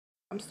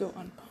I'm still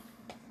on.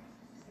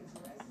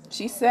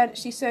 She said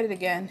it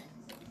again.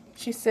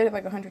 She said it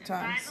like 100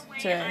 times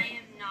today.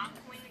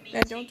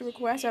 That don't do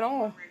requests at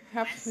all.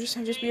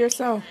 Just be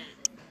yourself.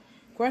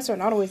 Requests are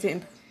not always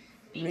in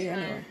me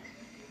anyway.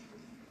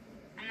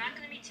 I'm not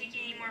gonna be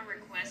taking any more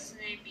requests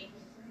today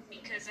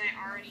because I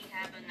already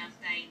have enough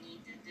that I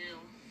need to do.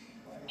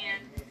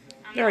 And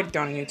They're already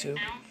done on YouTube.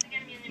 I don't think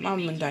I'm gonna be Mom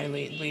making and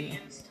any Dad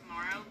videos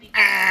tomorrow because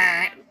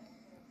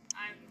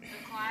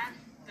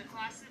the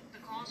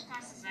college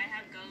classes I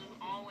have go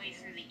all the way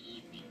through the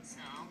evening, so.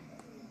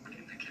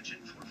 In the kitchen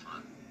for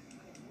fun.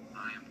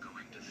 I am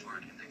going to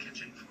fart in the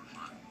kitchen for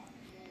fun.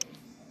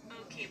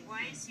 Okay,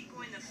 why is he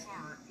going to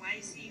fart? Why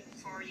is he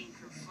farting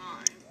for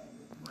fun?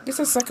 This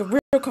is like a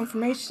real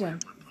confirmation.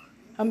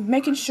 I'm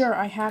making sure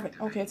I have it.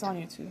 Okay, it's on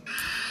YouTube.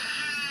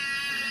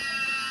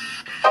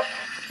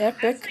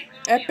 Epic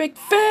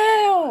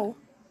fail!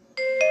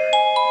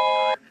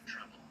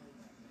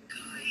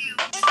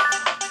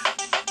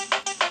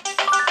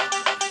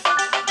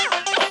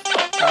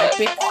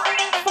 Epic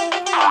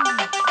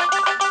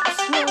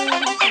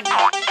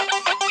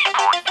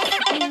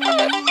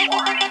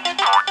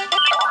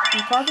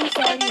I'm causing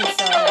Sardi and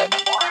Sardi.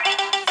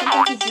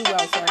 Sometimes you do well,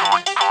 Sardi.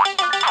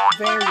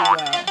 Very well.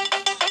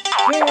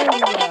 Very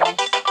well.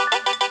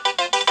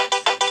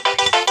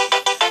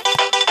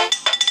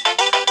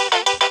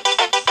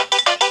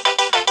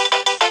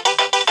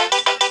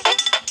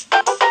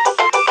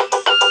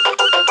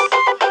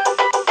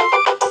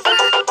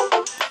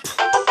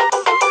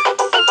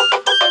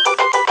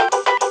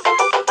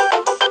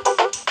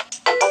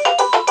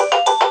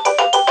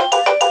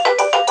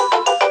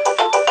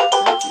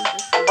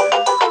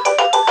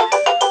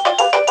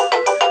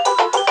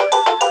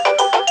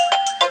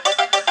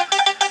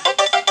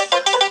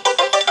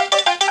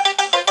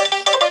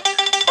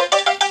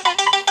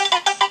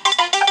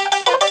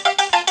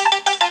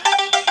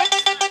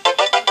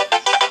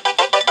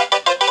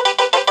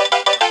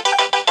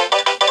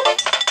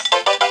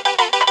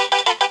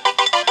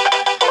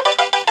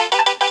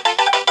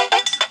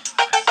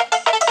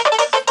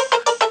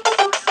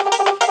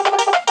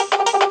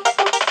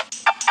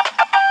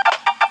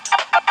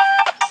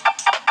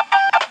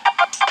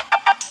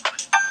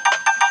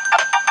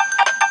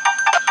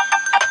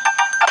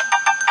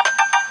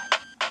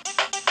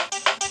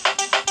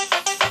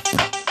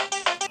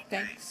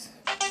 Thanks.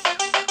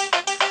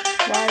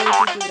 Why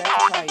would you do that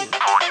to Caillou?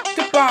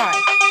 Goodbye!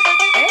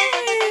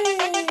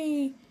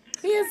 Hey!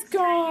 He is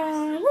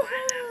gone!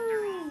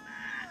 Woohoo!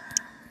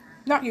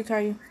 Not you,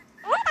 Caillou.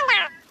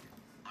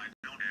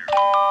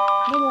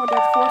 No more than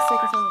 4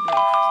 seconds on the day.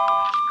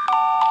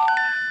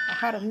 I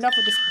had enough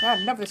of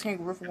this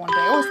kangaroo for one day.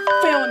 Always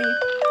failing me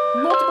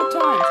multiple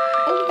times.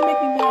 Only to make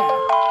me mad.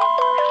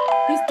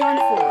 He's done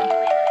for.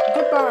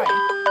 Goodbye.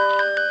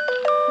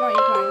 Not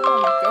you, Caillou. Oh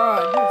my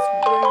god, that's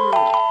very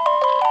rude.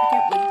 I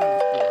can't believe he's done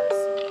this for us.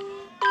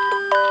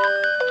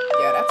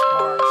 Yeah, that's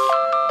harsh.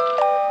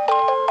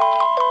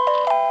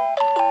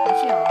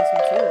 Actually, I'm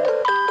awesome too.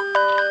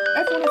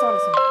 Everyone is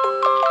awesome.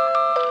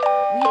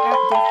 We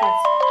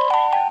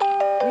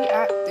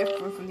act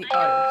different from the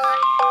others.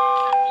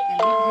 And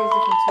we behave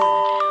different too.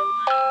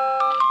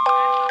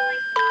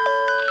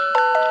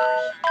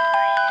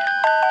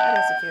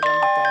 That's okay, but I'm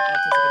not that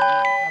autistic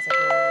anymore. As I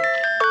grow older.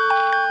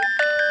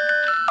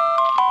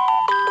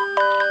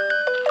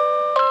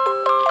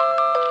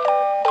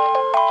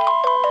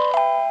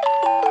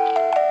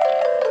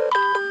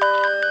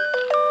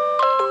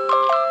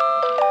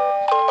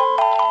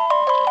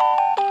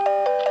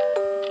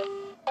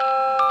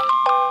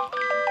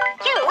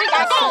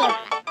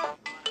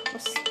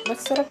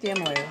 Let's set up the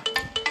emulator.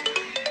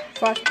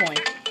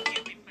 Flashpoint.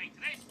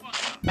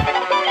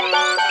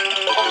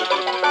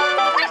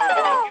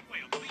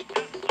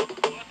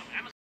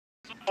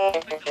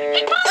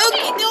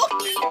 Okie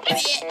dokie,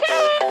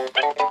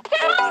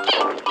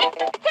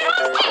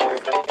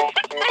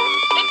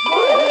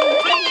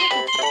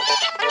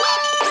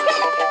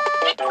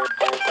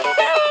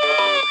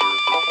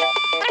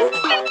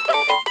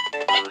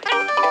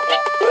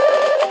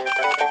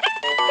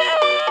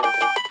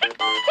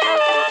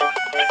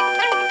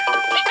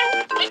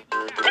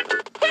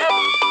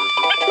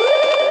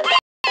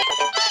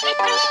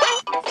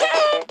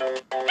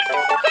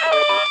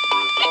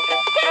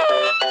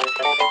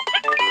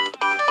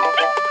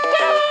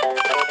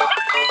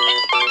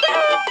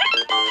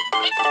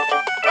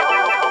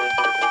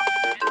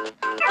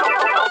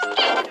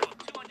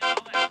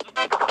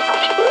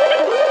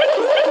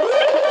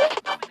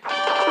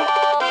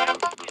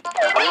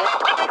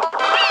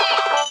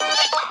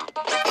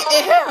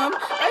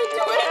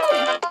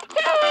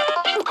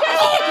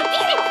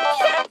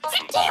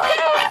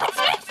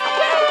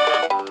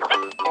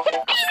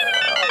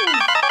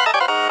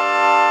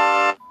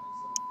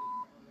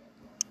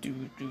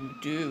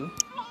 do.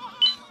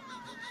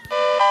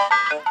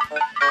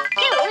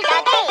 Choose a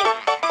game.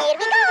 Here we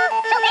go.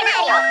 Super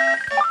Mario.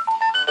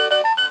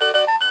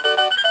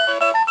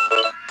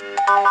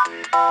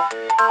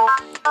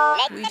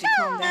 Luigi,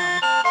 calm down.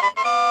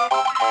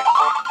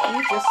 Can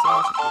you just say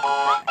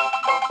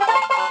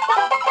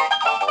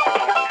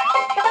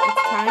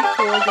it's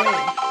hardcore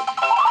game.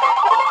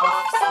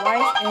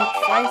 A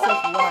slice of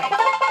life.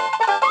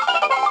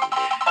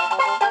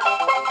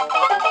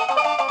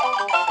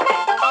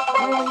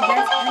 Really,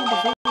 that's the end of the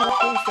video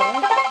for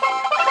sure.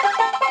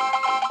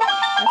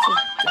 That's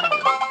just dumb.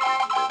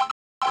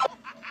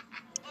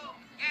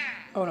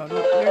 Oh no,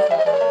 there's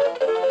nothing.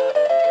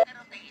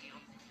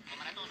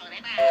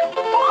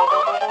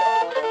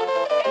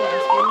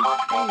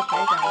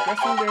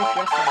 Dressing, there's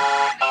dressing.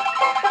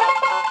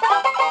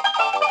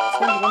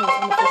 Some winners,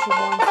 unofficial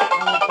ones, I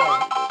will play.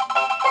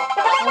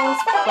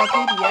 Ones by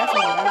PBS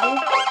or whatever.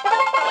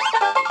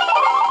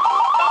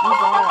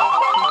 These are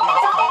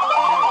PBS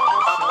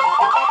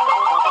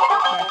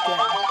back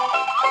then.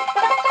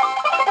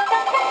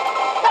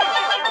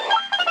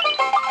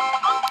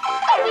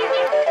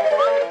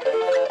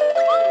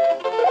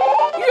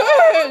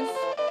 Yes!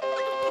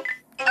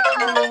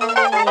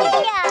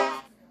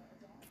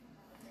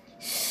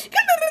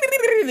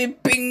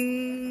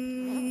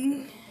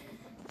 Bing!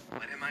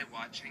 What am I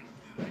watching?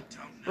 I don't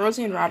know.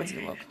 Rosie and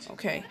Robinson look.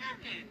 Okay.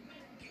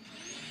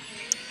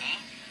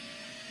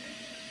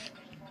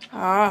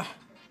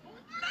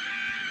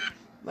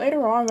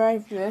 Later on,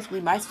 right after this, we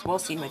might as well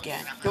see him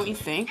again. Don't you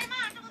think?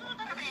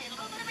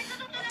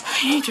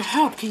 I need your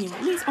help. Can you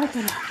please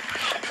open up?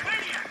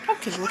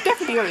 Okay, we'll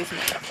definitely go this way.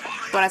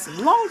 But as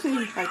long as we,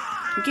 like,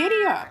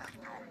 giddy up,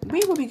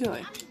 we will be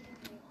good.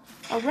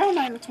 Around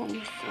 9 or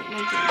 20,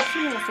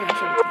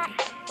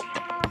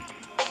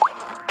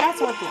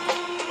 that's our goal.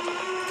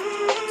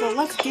 So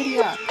let's giddy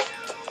up.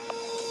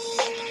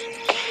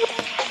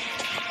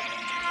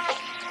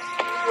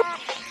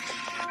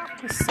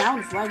 It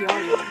sounds like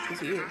audio is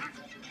here.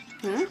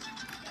 Hmm?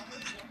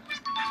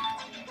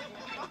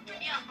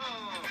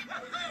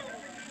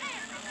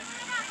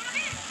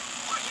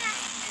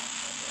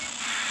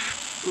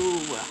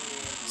 Ooh,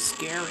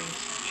 scary.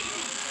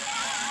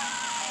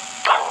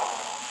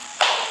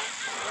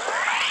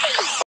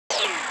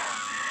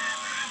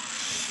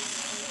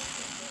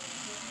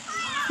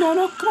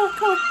 No, come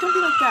on, don't be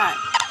like that.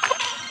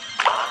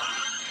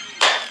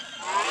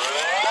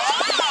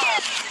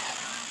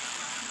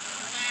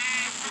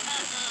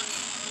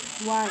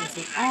 Why is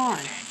it on?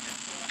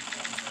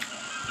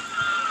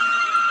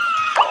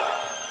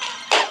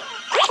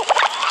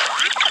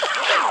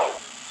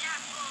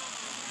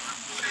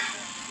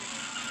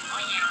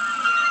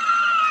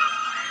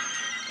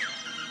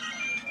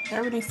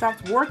 Everything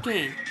stopped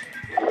working.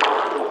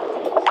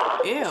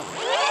 Ew.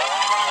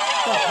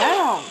 What the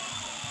hell?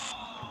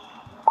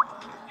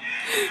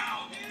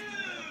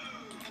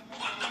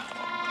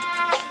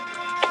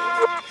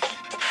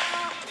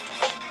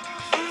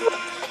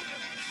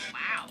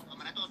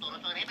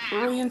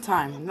 Early in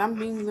time, and I'm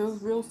being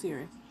real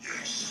serious.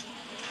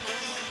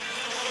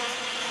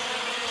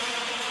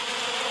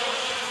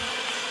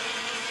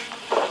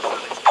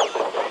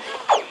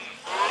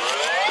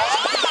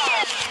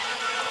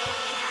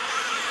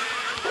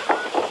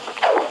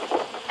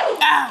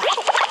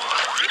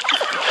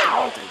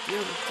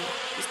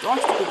 This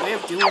dog's a good way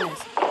of doing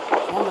this.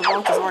 One of the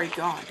launch is already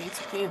gone. Thanks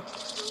to him.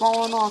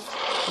 Falling off.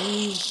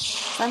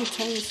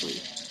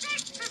 Simultaneously.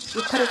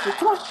 Repetitively.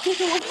 Come on, keep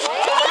going.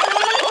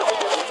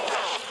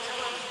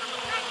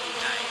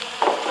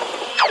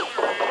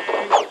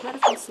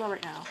 Repetitively slow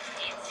right now.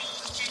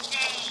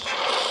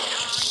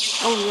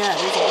 Oh yeah,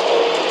 there's a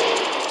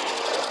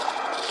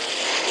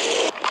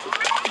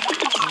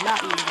not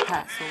easy to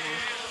pass over.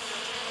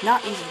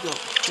 Not easy to go.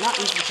 Not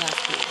easy to pass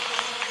through.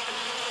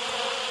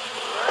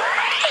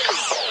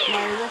 My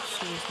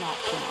direction is not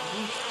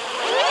wrong.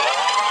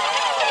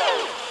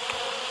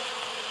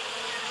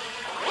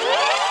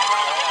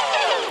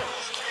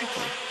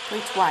 Okay,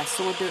 play twice, so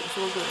we're good.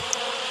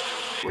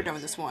 We're done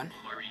with this one.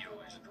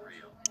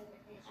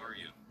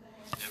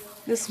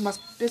 This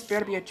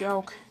better be a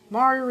joke.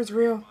 Mario is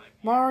real.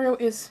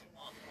 Mario's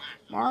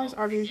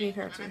our video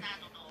character.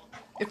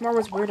 If Mario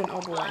was weird, then oh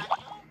boy,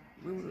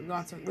 we would have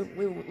gone some.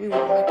 We would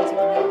have liked something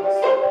else.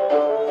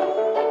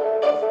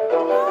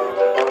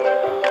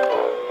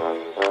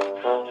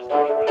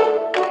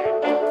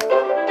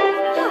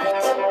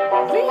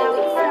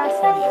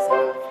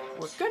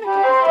 We're gonna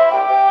get this done.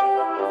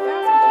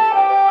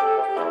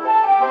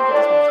 Fast as we can. We're gonna get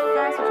this one as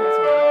fast as we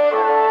can.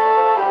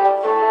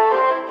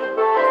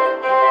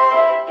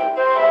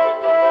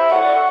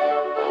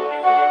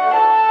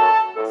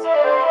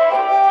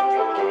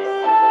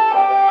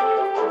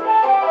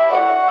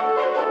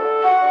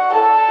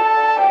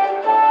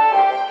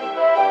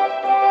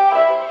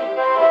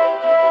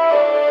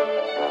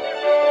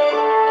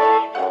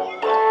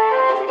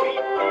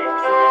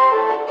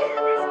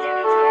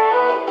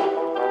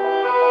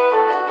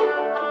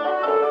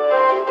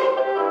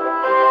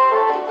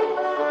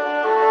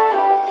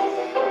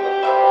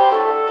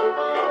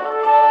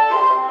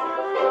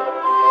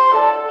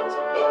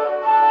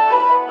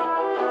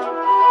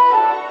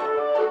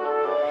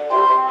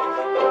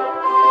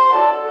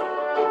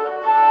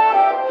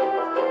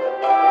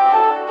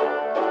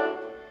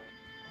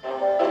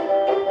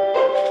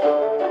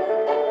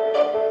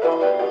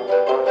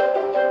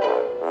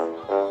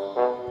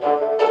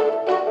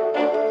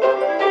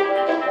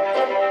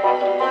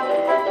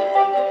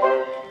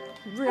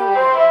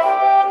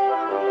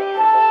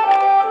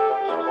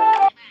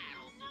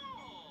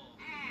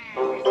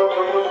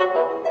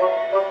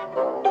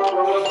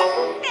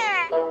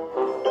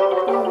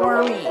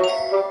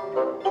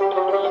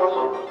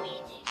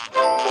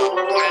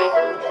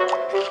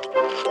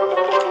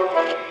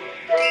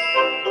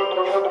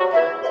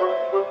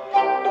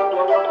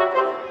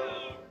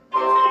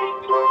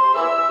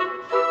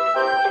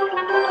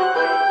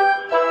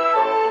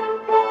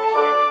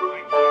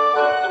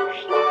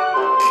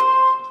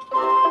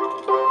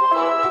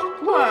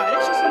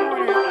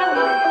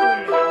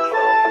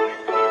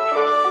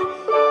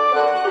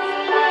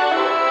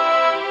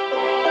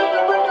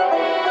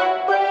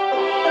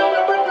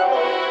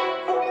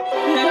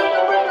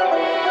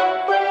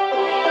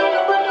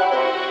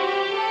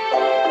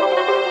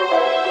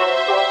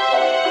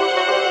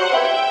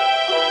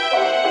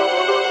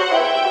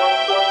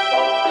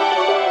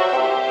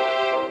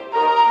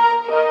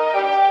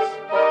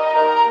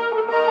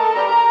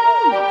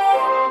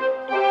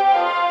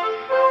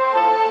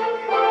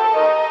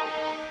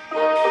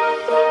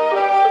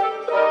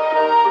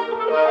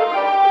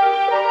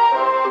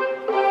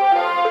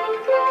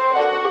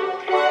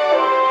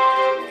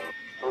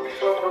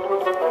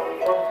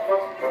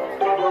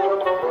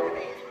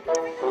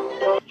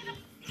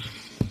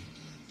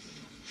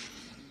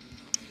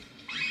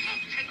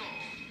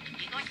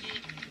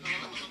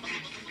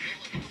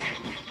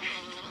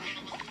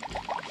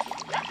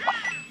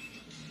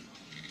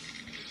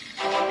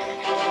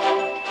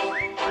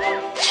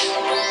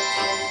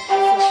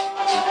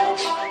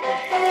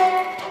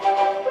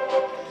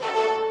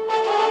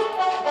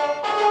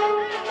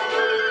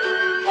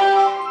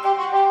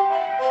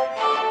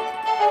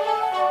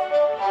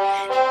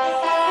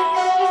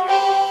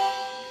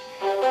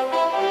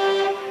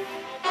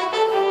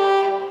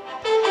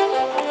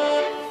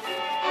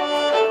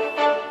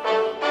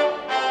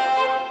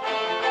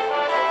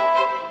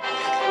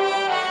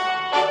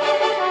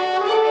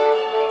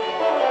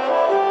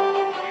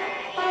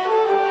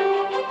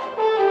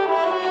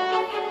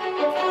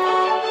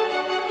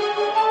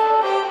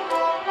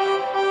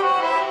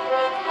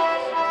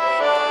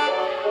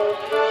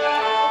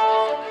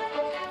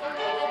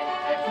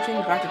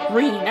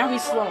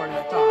 slower than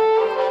I thought.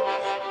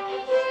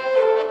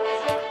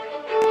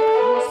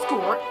 Worst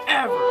score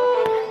ever.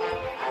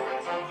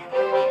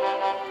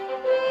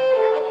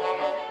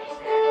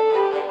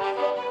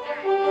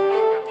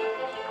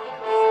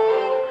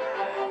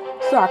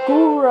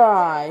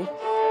 Sakurai.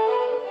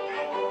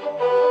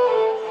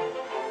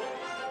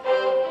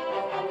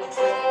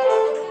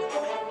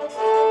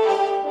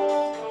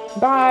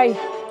 Bye.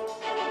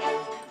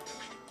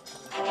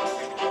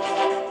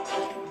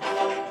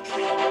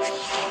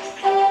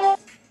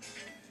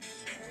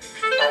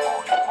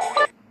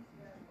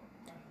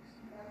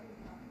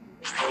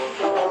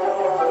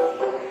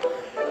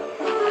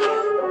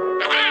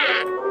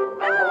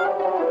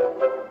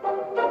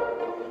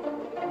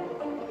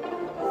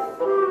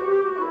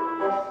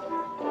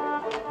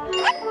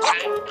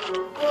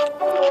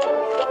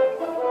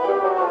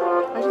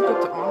 I should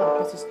get to honor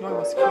because his smile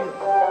was cute.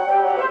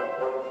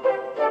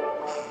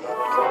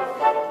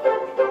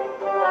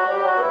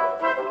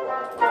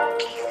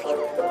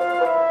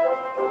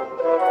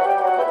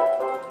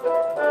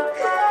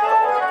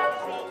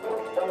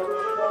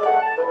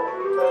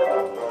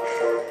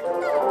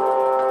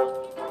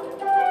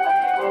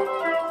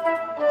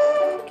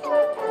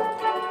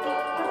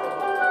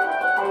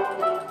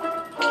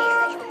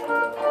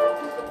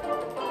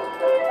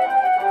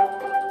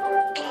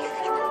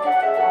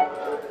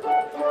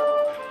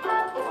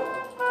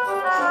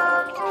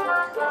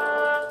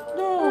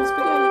 No,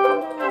 spaghetti,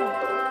 come back.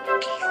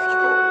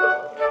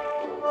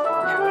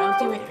 Now what I'll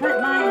do it hurt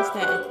mine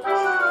instead.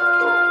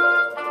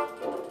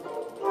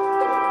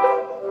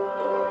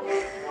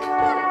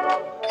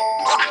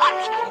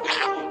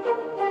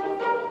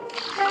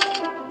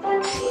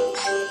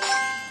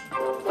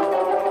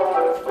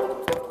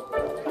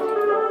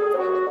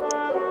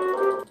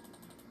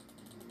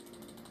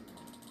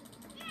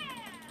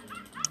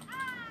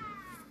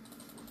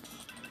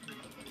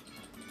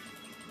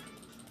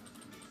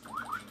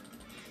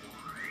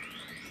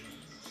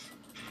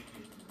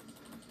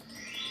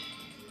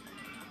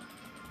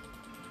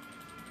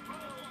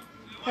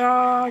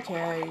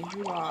 Okay,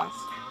 you lost.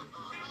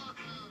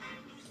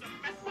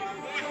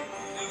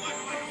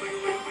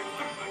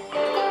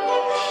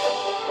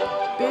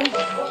 Big.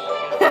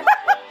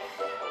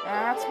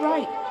 That's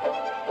right.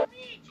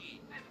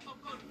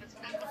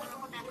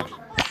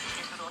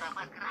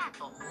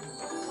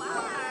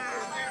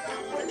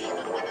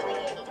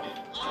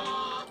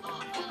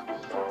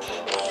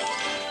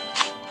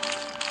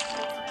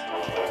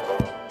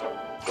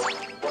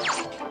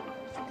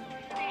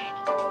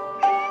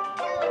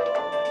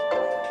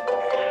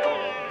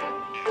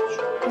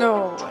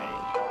 No way.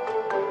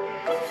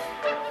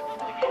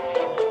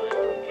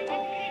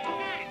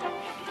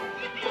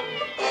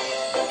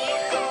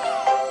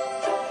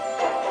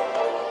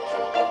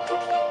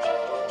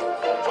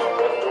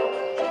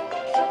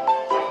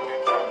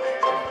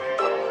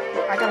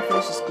 I gotta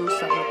finish this goose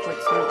stuff real quick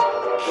too.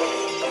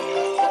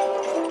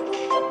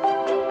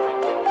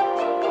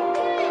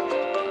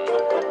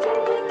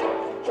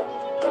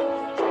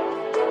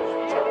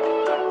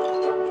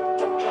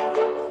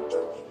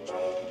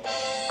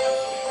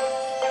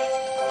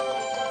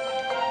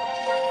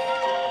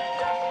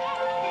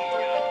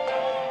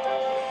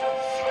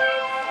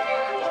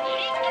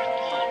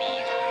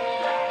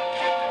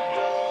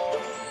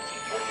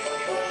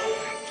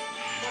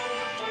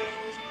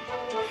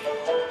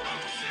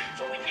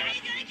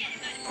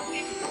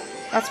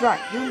 That's right,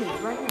 you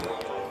leave right now.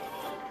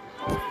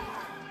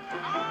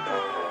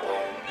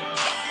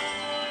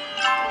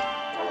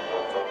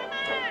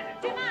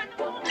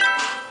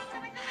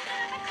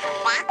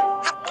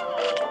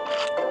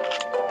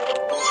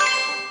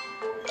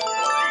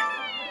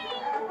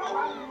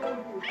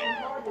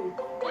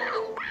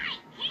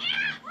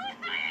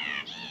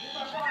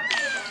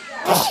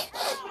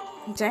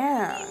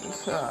 Damn,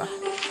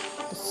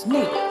 the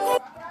snake.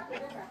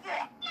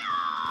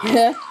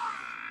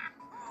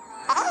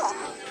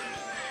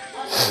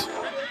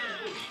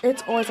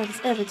 It's always like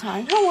this every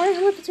time. Don't worry,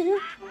 I'm gonna continue.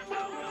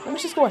 Let me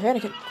just go ahead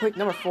and click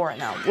number 4 right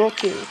now. World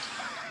 2.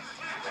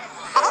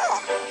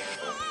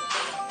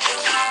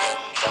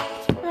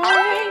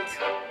 Alright.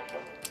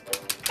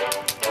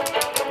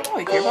 Oh,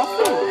 you care about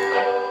food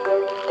now.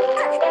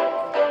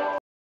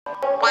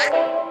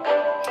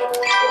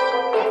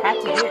 I had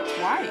to hit it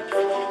twice.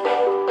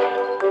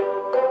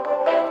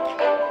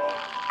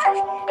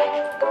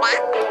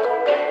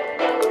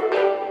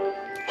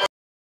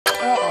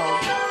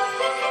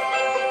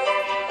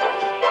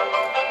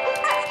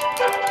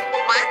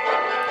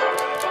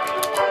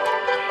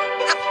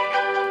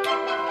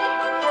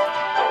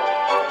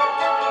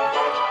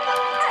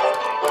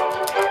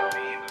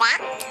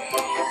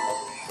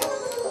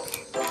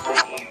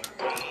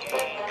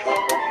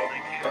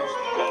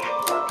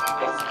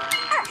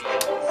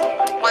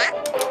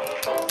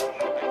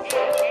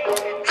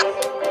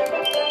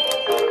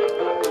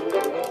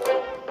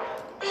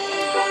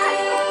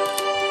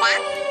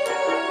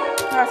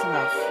 That's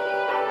enough.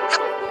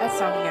 That's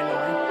sounding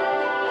annoying.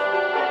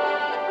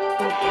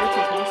 Oh,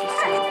 irritate voices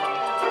too.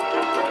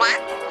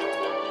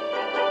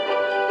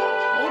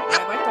 Oh, I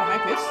like the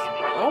high pitch.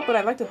 Oh, but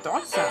I like the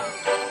dark sound.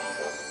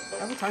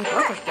 Every time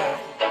Breakfast died.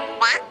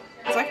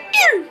 It's like,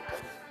 ew!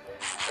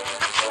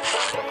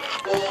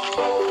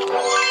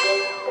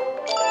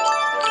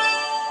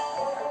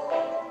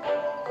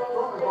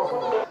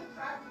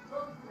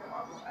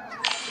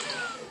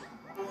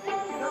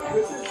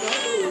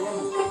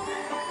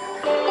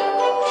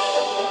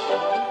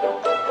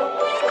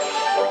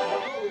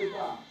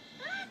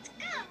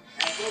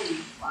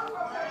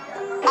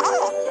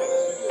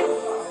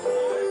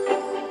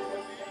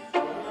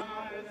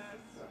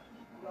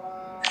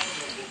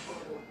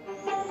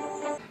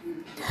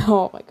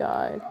 Oh my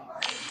god.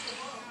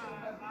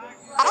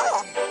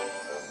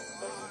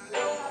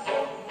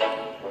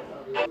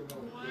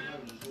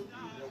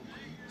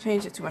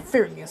 Change it to my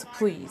favorite music,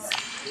 please.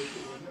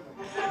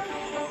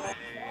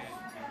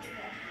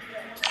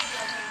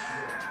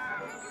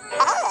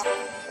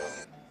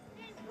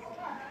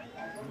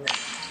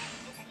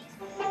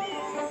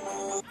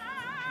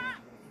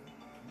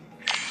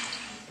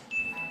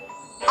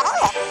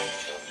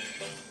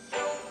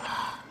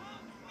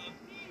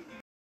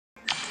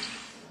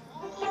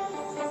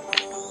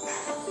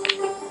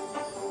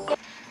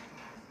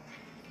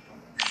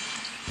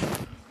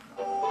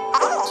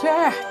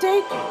 Yeah,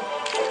 thank you.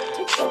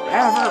 Takes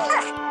forever.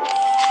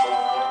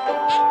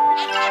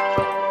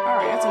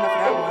 Alright, that's enough of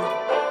that one.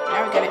 Now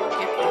we gotta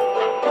get the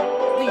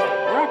leave it.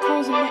 We're not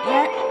closing it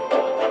yet.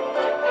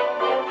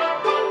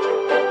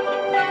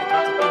 Yeah,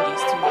 got the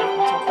thingies too. On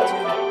top of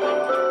two.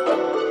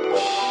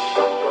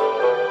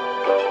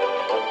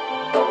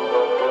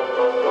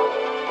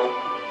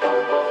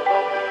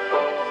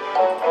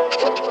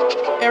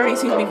 Everything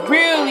seems to be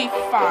really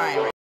fine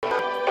right now.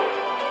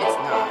 It's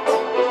not.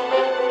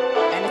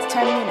 And it's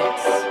 10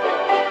 minutes.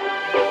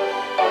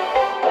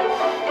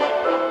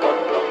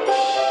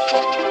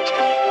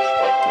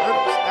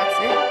 Turtles, that's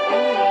it.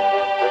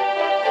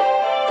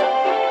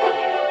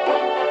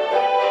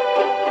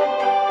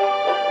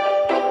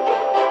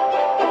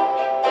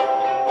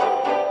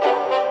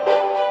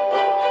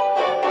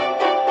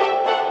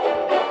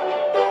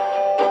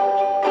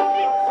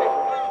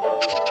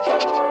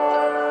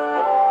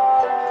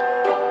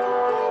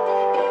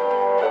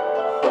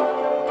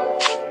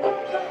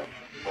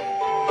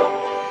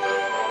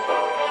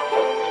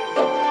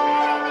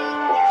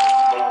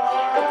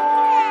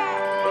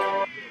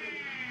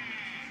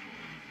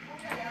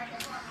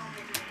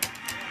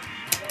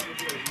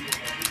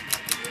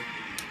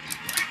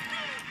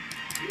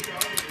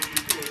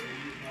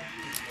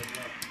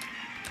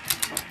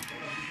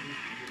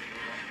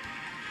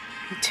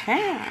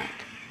 Tag.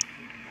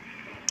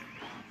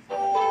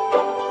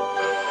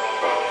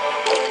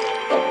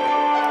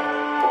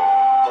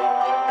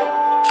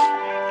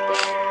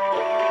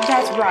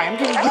 That's right, I'm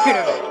getting rid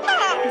of it.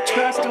 You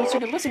just don't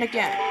seem to listen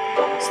again.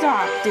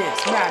 Stop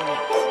this madness.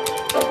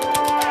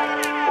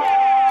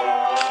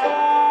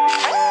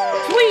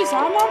 Please,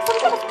 I'm on for the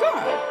love of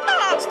God.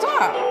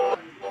 Stop.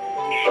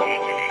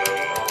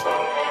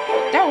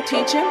 That will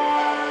teach him.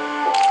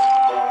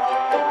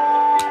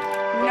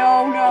 No,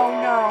 no,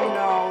 no,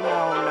 no, no,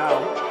 no.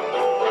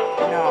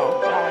 No,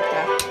 not like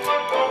that.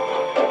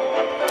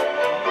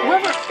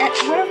 Whoever. I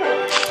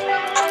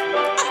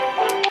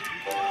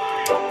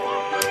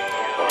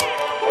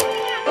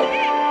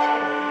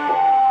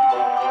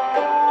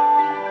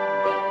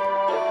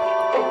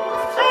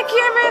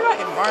can't remember.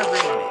 And Mark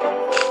ruined it.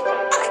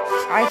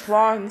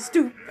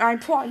 I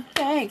applaud.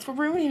 Thanks for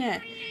ruining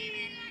it.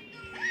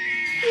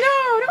 No,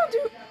 don't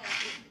do.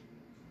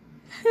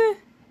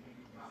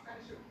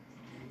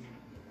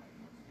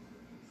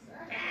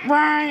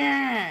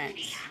 Riot.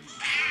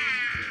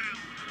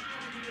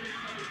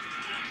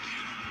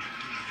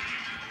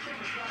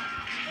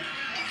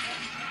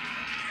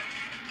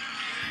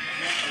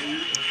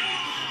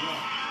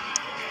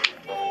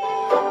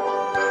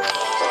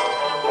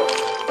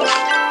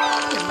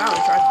 Maui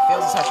tries to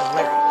fail such a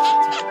hilarious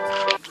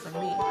for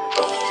me.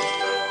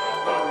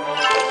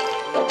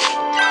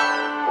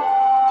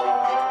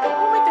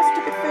 Don't make that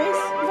stupid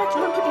face. You like to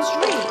ruin people's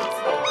dreams.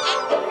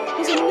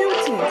 He's a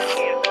nuisance.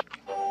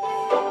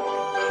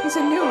 He's a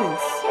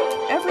nuisance.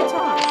 Every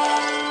time.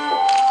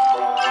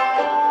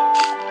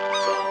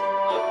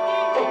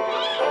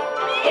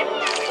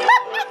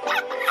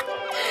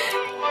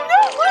 No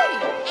way!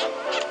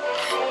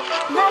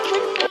 Now I'm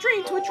waiting from a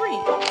dream to a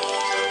dream.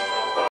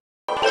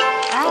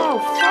 Ow,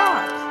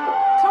 fuck!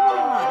 Come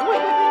on!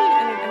 Wait, I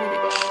need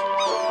it.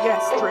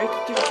 Yes, Drake,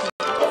 give it to me.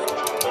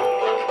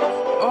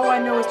 All I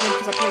know is me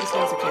because I played this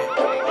game as a kid.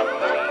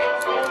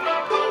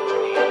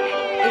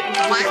 It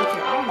was as a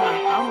kid. I don't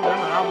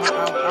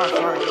remember. I'm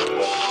sorry.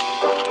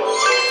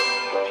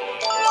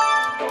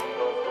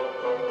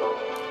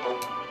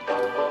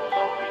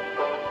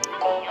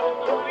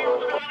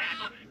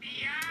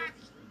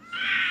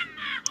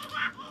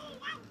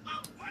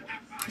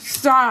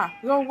 Stop!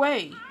 Go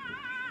away!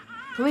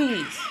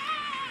 Please!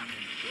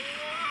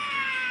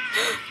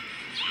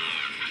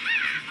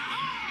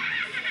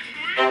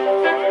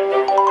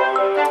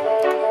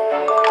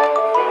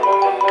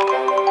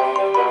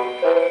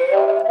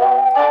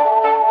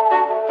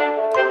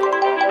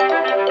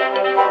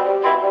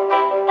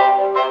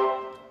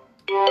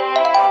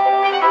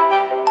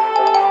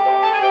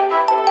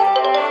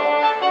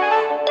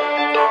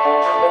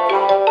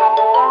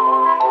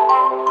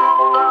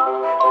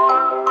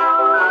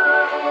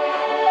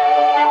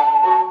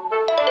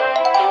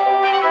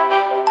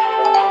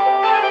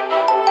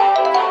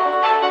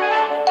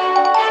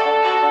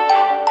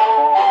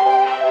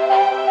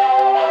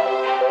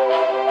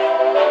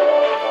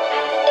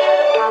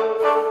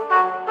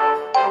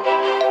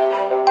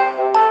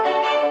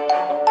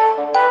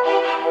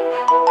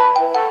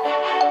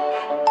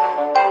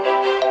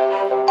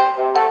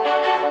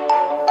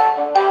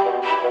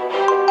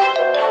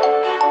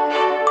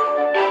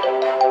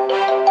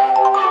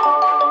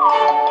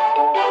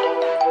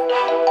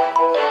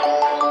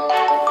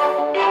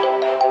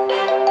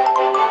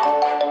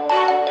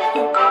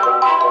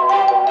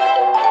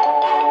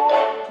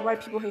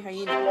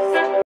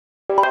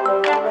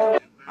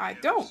 I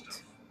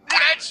don't.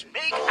 Let's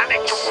make an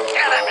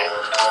experiment.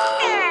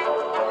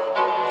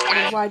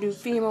 And why do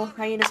female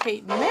hyenas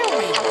hate male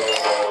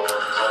hyenas?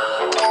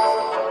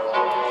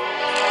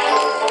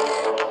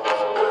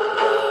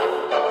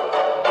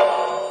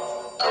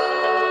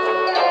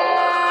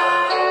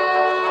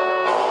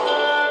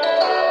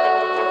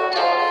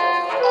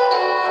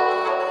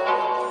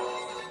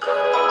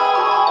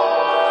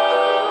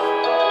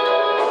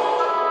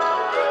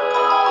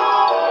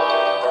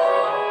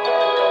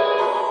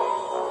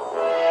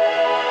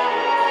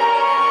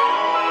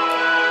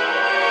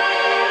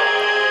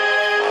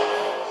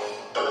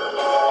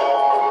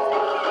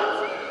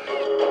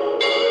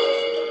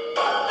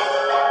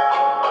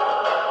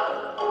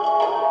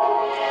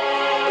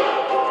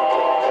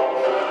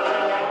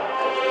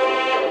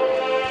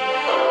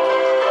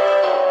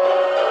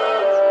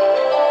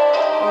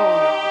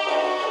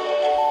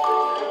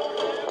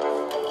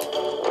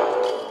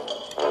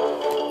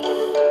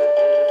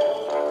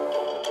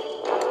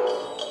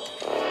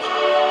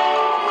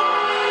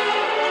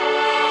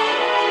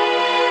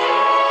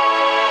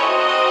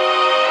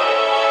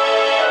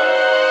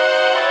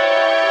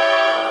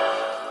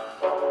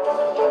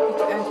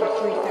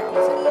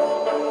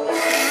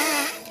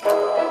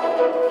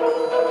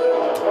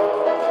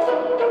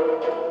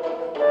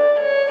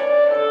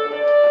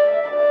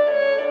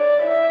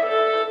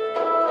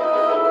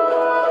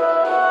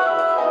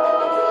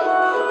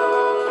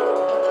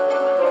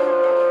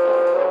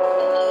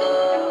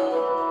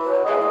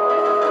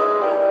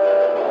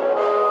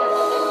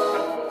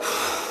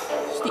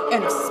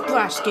 And a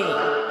splash game.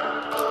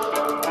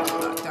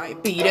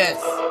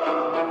 Diabetes.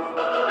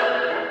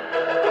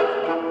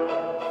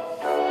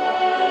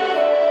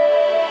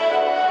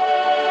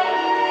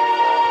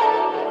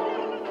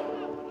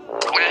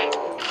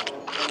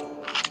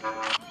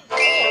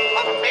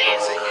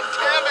 Amazing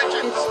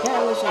intelligence.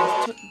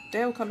 Intelligence.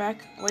 They'll come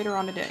back later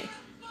on today.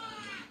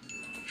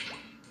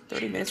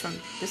 30 minutes from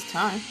this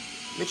time,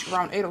 which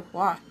around 8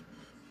 o'clock.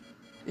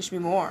 There should be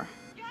more.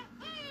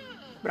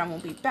 But I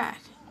won't be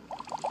back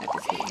at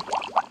this game.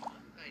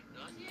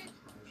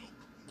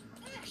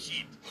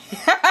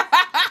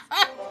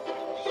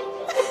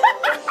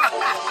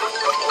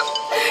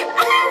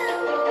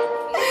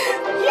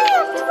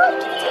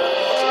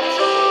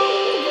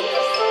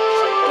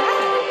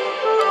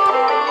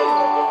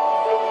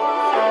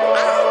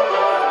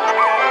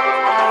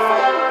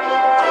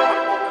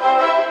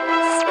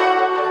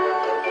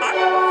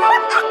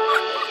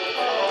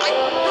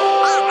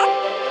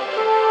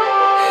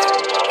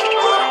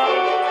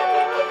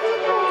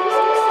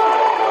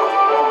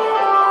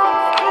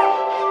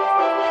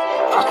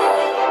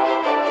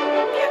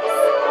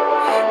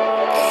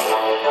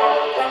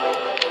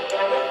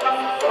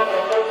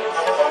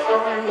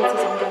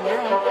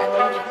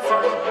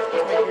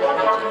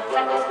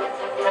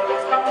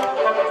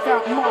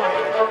 About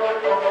Mario.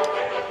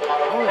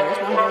 Oh, there's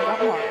one there about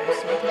Mario.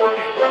 So let's have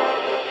it.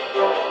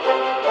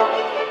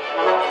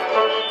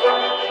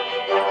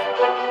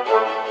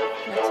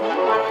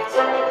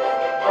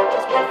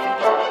 Just wait for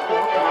this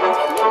poor guy's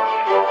food.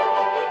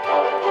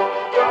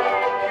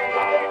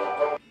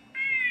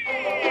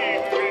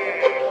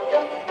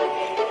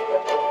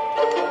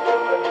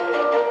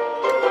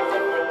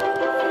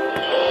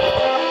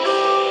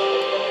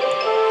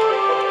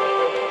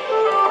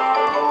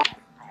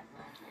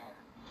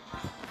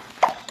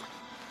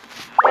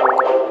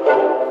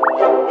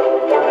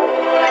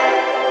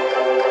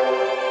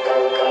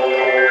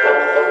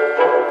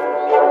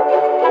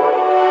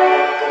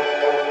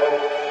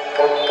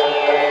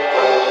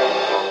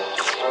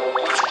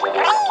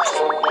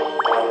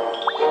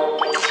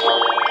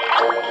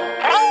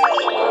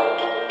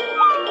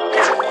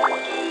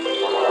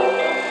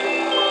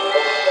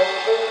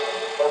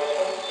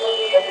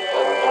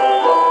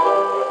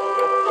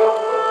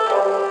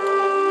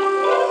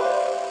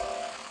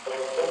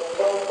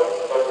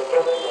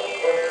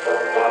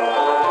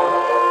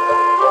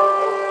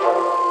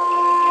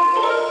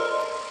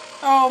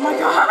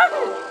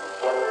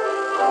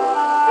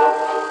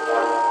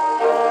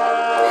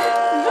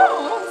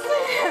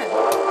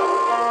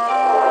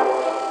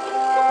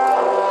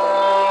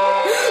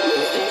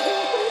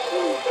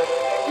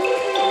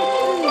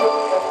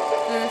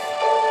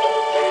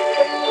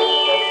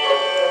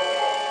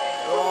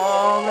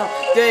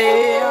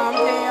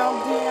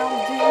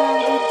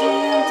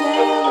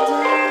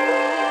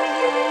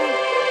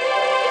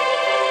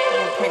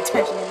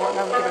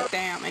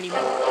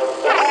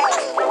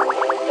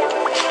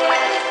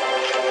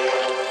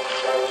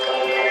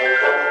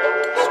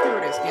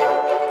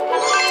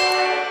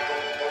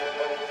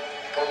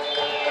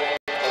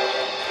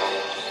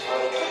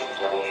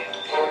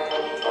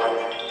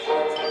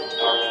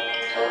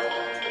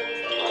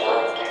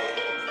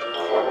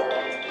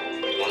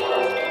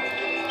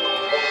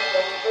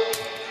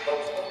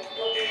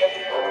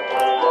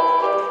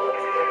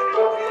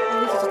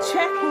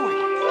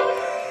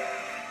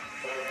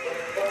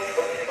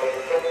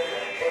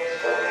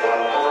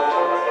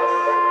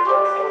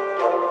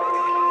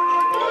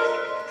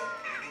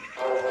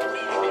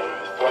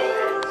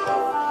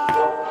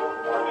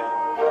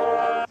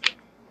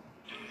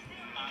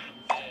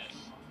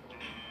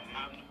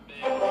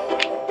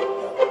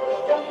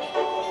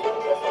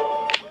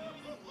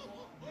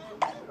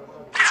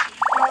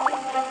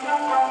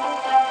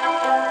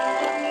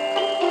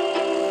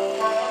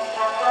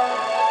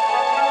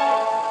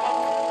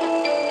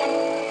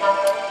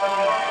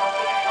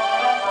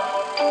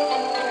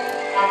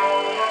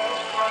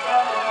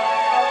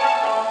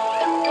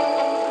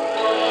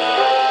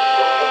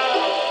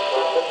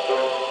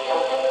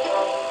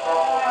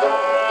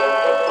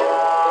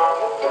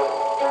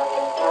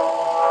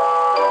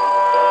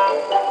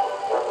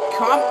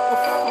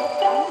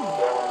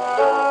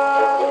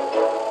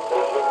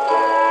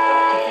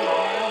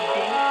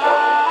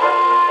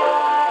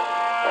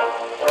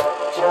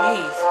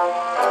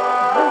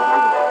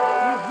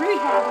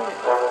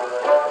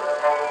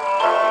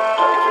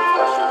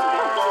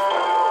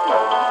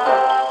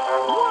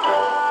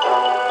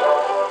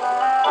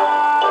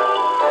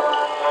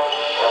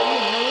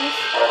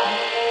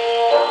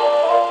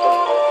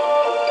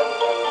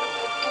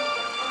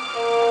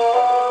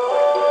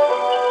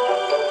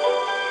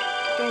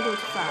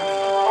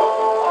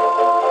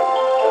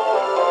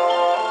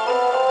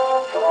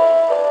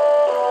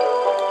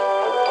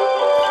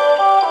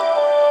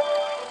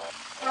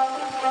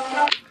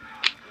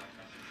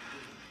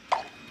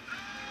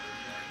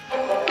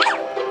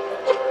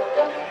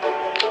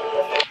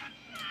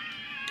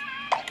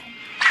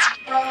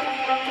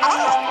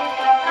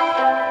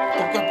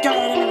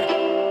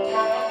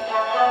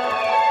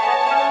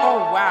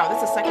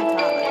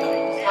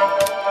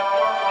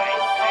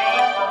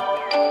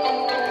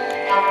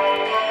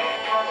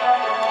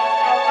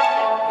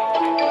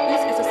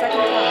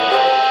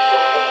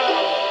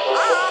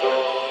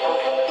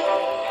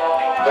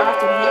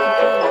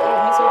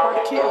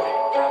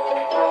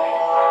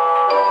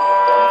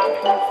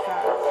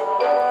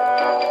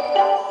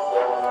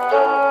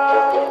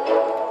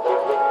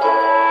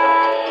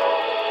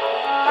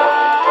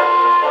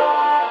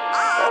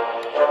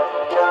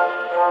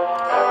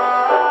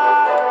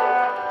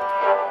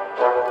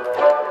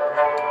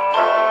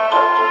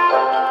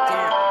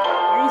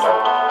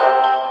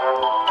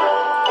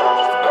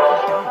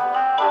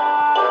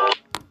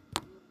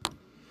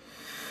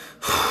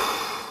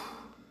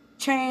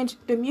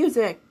 the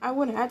music. I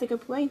wouldn't have to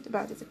complain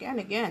about this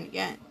again.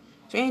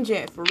 Change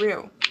it, for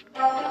real.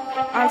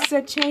 I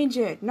said change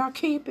it, not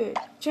keep it.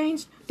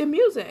 Change the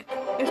music,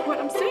 is what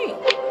I'm saying.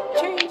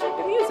 Change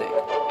the music.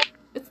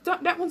 It's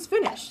done, that one's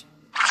finished.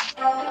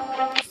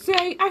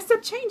 Say, I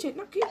said change it,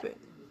 not keep it.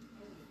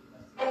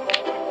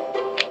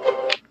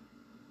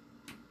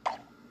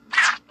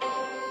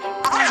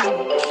 I'm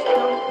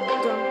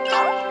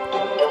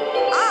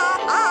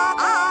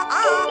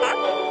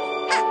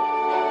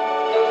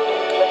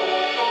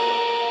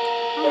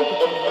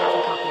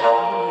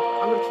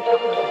gonna keep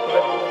talking like a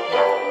baby.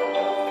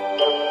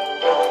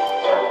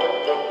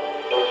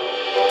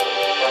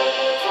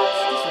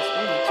 This is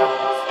really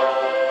tense.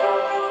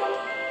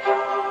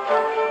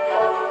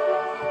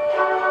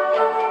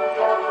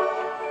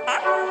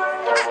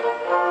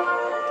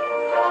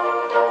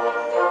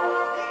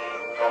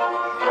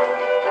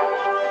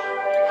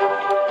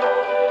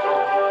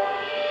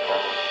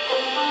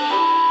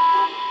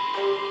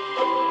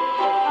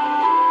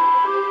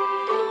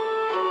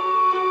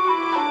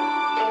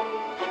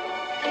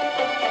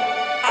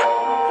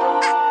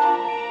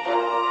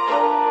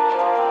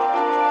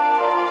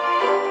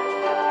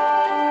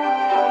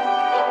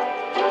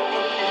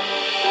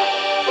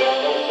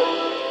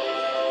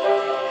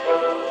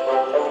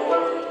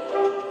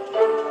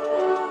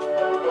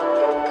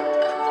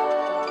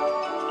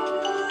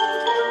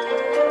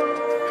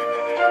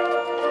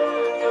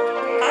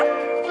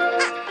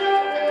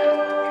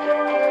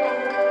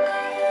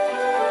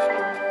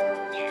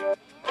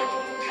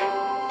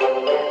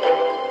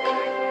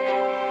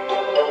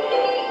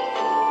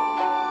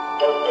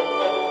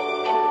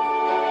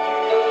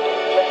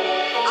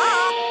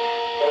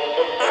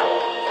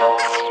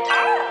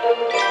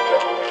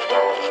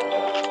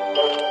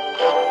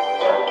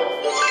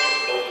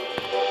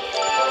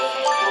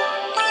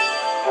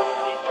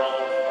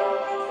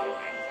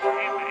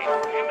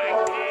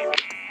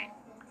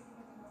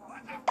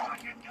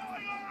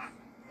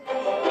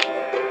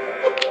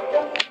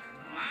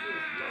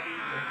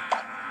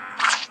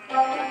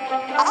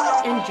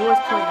 Enjoy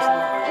playing this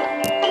level.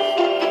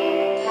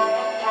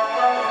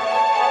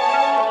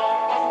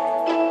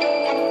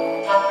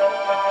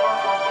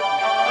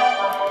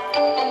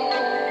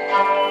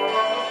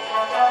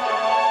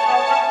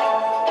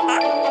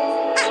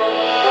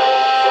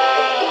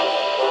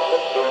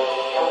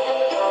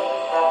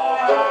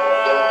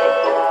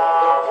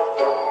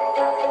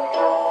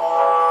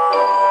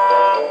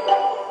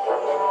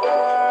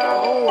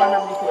 Oh, I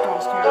remember these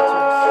McDonald's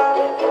characters.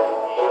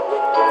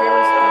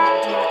 Ferris,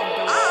 Dina, and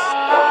Dory.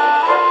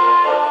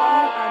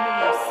 Oh, I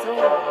remember so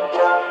well.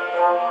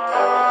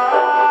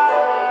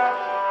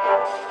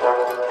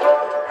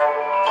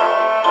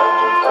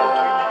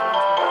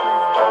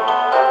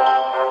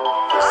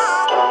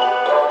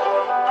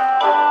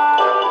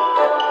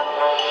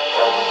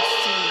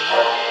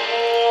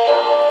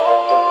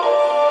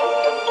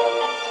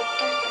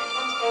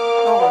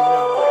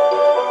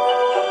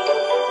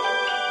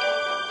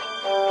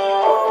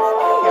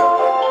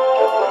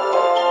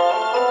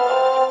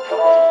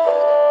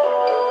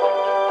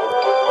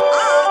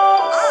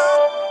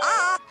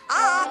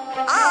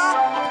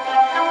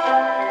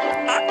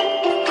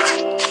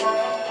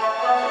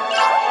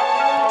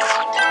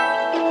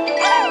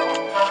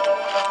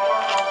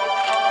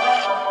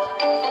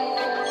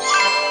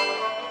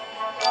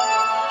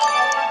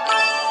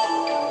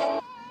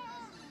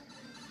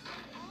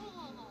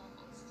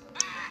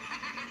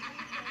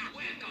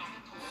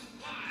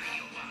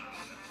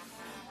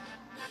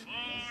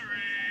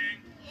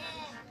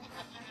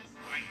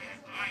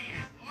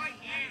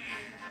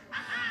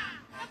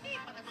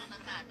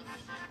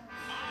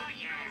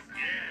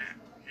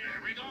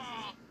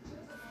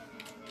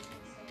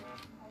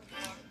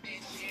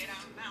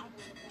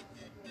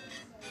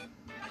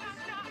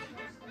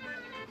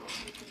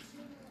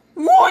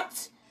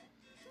 What?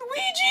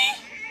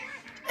 Luigi?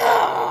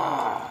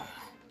 Ugh.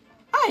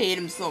 I hate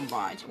him so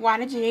much. Why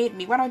did you hate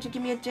me? Why don't you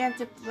give me a chance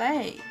to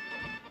play?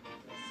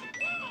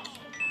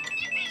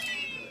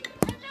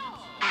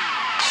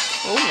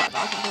 Oh, I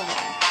thought you were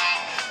there.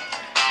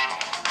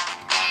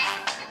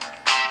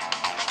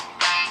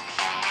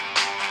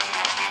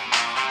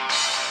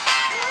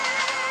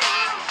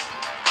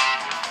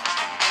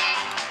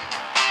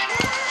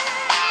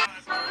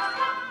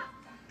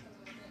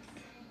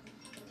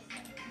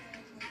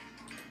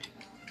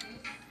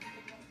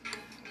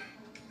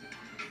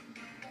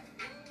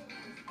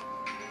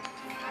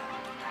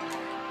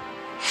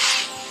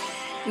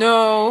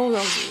 No,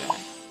 don't do that.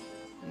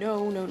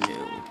 No, no,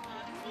 no.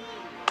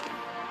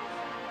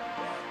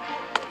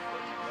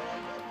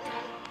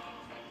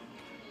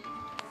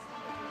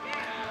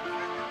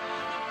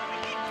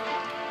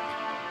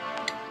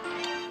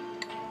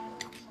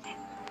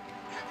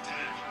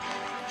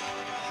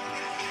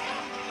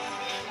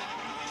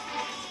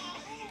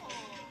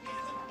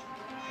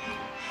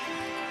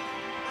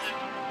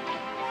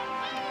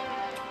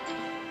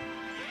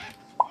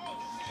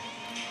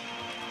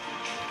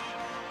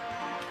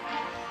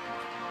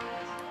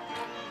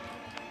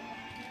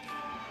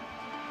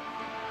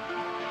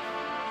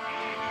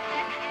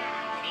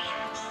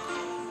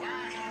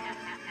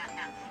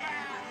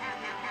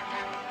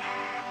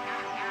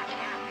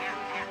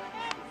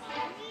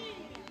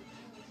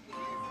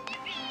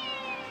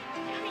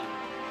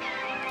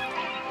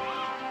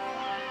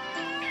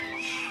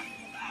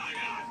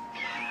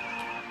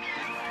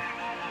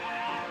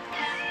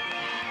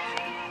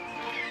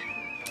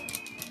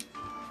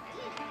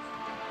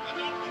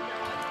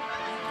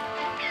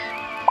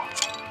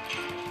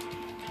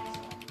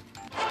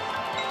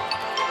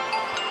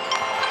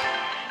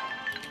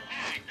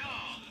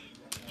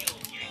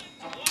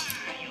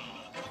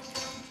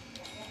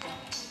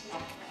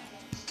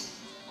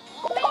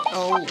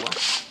 Oh.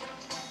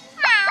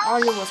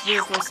 Audio was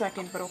weird for a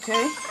second, but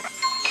okay.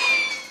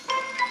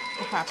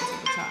 It happens all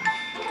the time.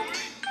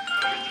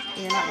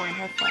 You're not wearing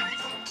headphones.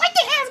 What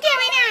the hell's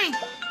going on?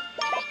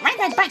 Why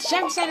that butt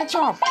shanks at a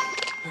job?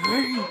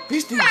 Hey,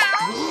 this thing's good.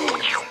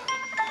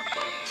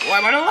 Why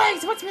my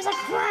legs? What smells like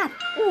crap?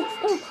 Ooh,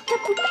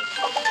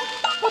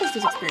 what is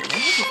this experiment?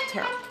 This is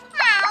terrible.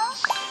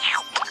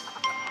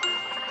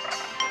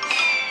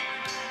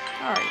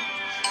 Alright.